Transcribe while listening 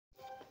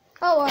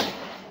Oh,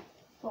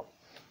 oh,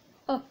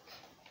 oh,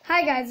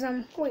 hi guys.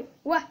 Wait,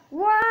 what?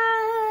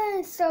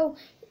 What? So,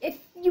 if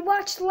you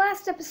watched the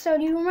last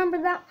episode, you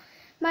remember that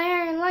my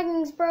iron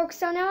leggings broke.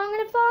 So now I'm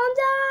gonna fall and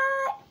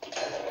die.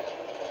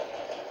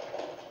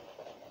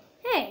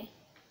 Hey,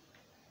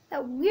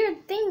 that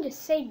weird thing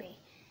just saved me.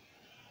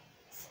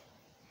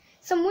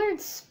 Some weird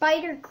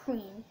spider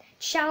queen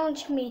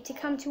challenged me to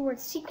come to her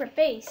secret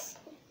base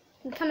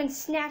and come and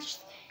snatch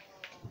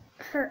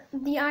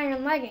the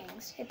iron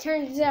leggings. It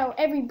turns out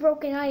every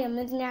broken item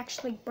isn't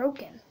actually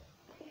broken,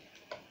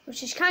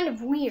 which is kind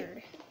of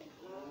weird.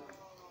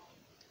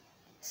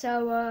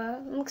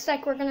 So, looks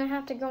like we're gonna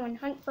have to go and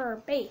hunt for her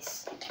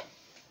base.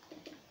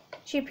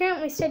 She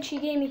apparently said she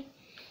gave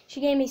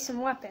me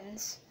some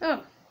weapons.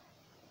 Oh.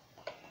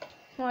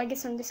 Well, I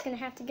guess I'm just gonna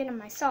have to get them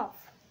myself.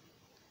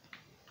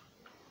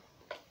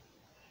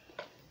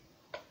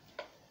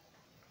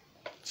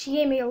 She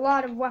gave me a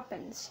lot of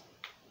weapons.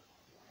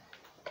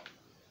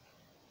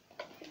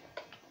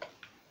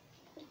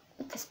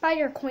 But the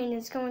Spider Queen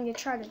is going to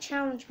try to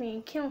challenge me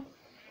and kill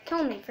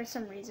me for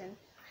some reason.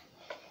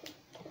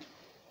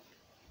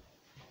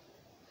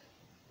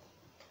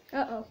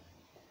 Uh-oh.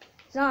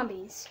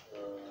 Zombies.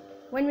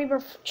 When we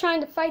were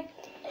trying to fight,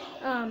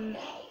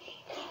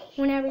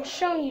 when I was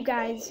showing you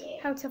guys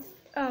how to,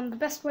 the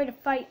best way to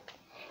fight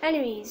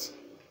enemies,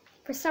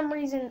 for some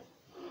reason,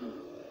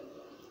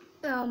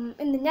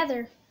 in the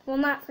nether, well,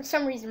 not for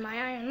some reason, my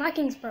iron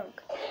leggings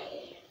broke.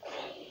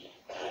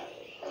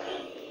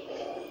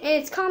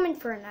 And it's common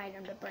for an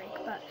item to break,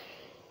 but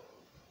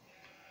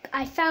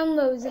I found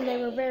those and they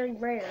were very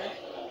rare.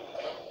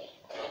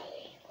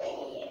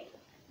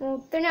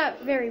 Well, they're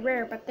not very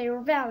rare, but they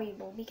were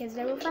valuable because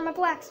they were from a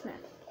blacksmith.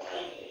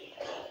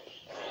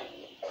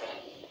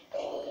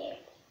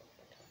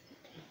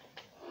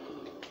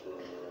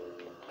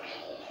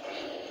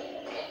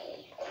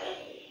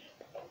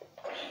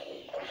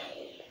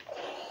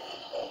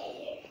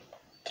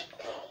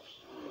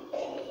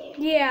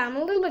 Yeah, I'm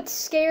a little bit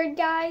scared,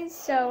 guys,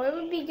 so it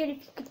would be good if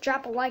you could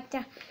drop a like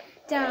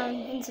down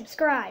and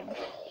subscribe.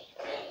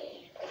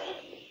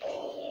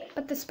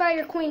 But the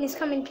Spider Queen is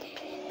coming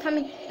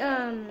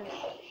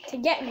to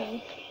get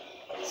me.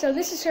 So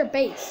this is her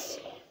base.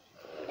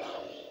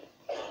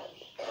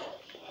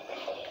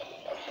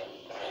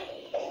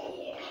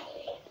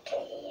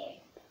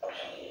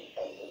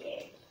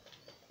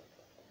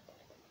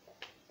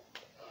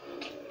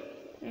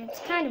 And it's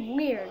kind of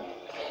weird.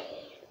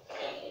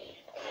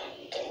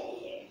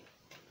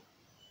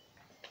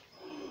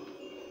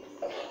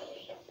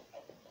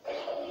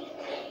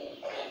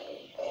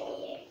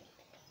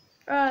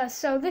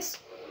 So this,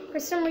 for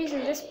some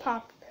reason,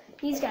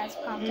 these guys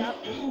popped up.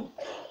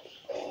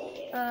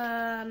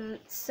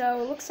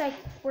 So it looks like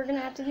we're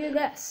gonna have to do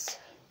this.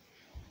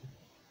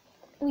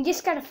 We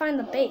just gotta find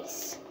the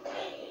base.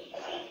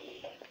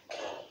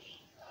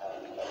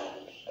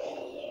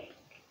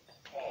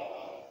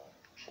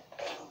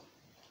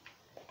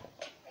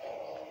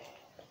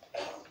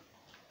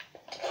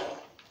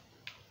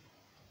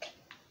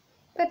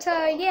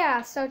 But,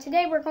 yeah, so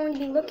today we're going to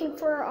be looking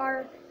for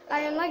our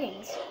iron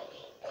leggings.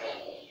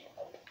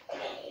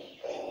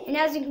 And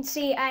as you can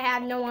see, I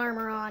have no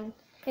armor on.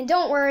 And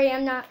don't worry,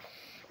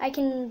 I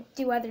can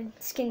do other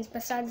skins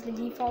besides the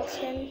default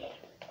skin.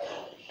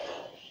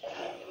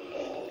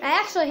 I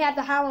actually have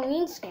the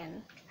Halloween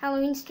skin,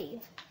 Halloween Steve,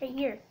 right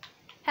here.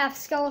 Half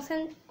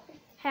skeleton,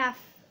 half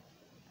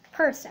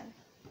person.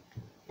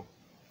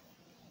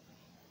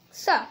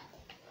 So,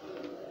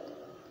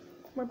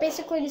 we're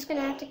basically just gonna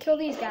have to kill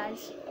these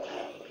guys.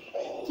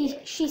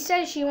 She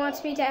says she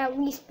wants me to at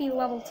least be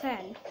level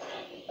 10.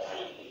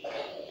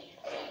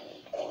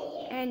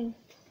 And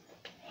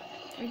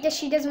I guess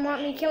she doesn't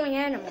want me killing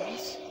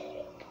animals.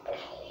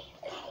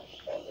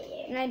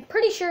 And I'm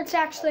pretty sure it's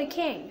actually a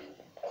king.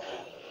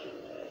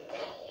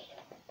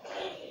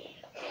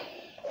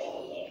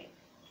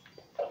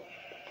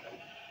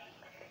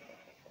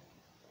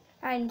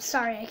 I'm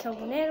sorry I killed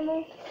an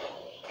animal.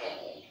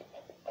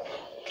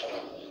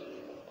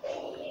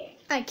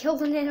 I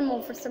killed an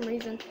animal for some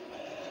reason.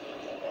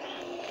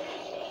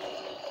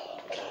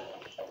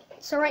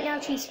 So right now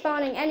she's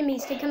spawning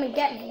enemies to come and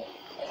get me.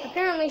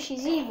 Apparently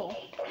she's evil.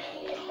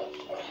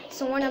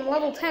 So when I'm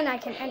level 10, I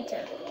can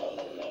enter.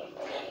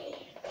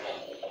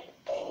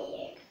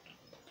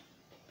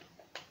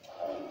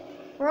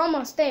 We're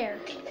almost there.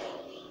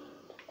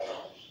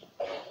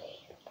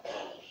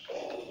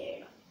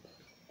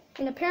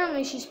 And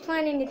apparently she's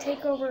planning to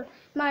take over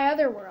my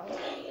other world.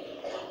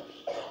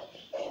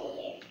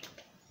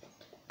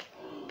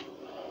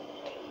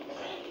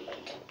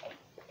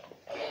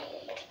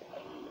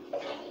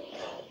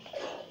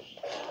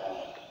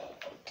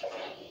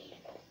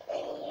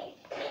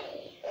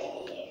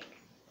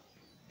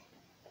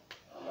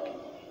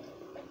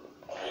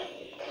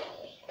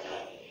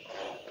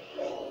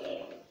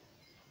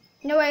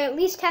 No, I at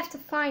least have to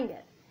find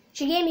it.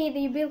 She gave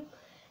me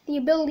the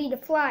ability to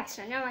fly,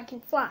 so now I can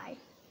fly.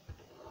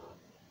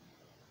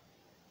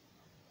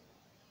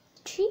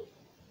 Did she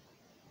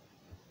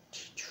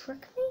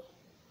trick me?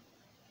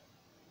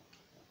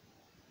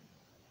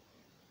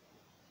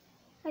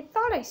 I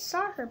thought I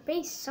saw her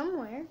base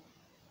somewhere.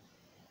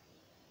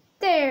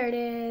 There it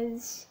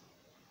is.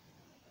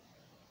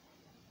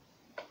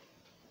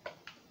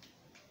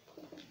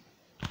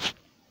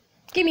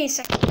 Give me a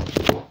second.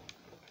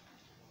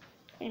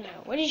 Wait a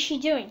minute, what is she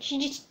doing?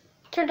 She just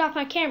turned off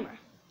my camera.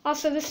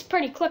 Also, this is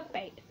pretty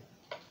clickbait.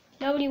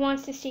 Nobody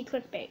wants to see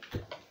clickbait.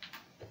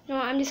 No,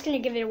 I'm just gonna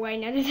give it away.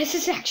 None of this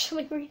is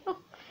actually real.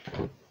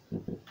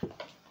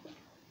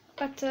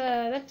 But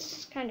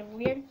that's kind of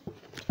weird.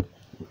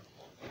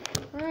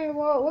 Alright,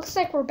 well, it looks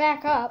like we're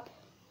back up.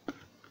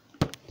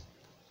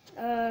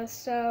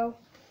 So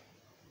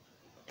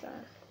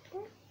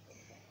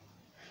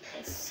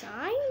a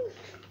sign?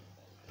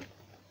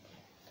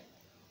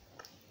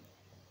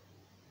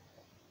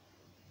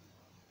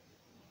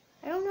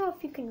 I don't know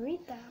if you can read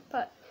that,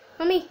 but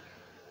let me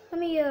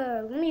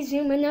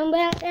zoom in on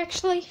that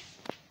actually.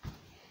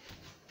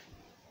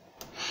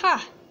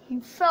 Ha!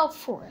 You fell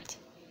for it.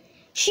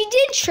 She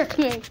did trick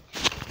me.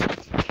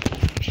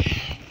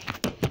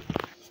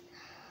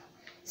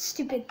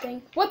 Stupid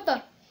thing. What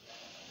the?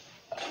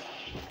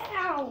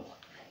 Ow!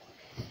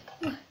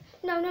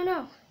 No, no,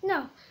 no,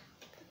 no.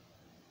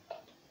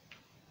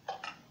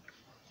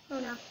 Oh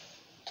no.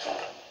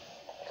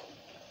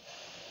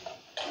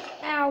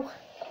 Ow.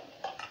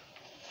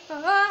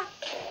 Ah!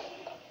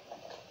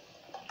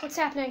 What's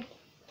happening?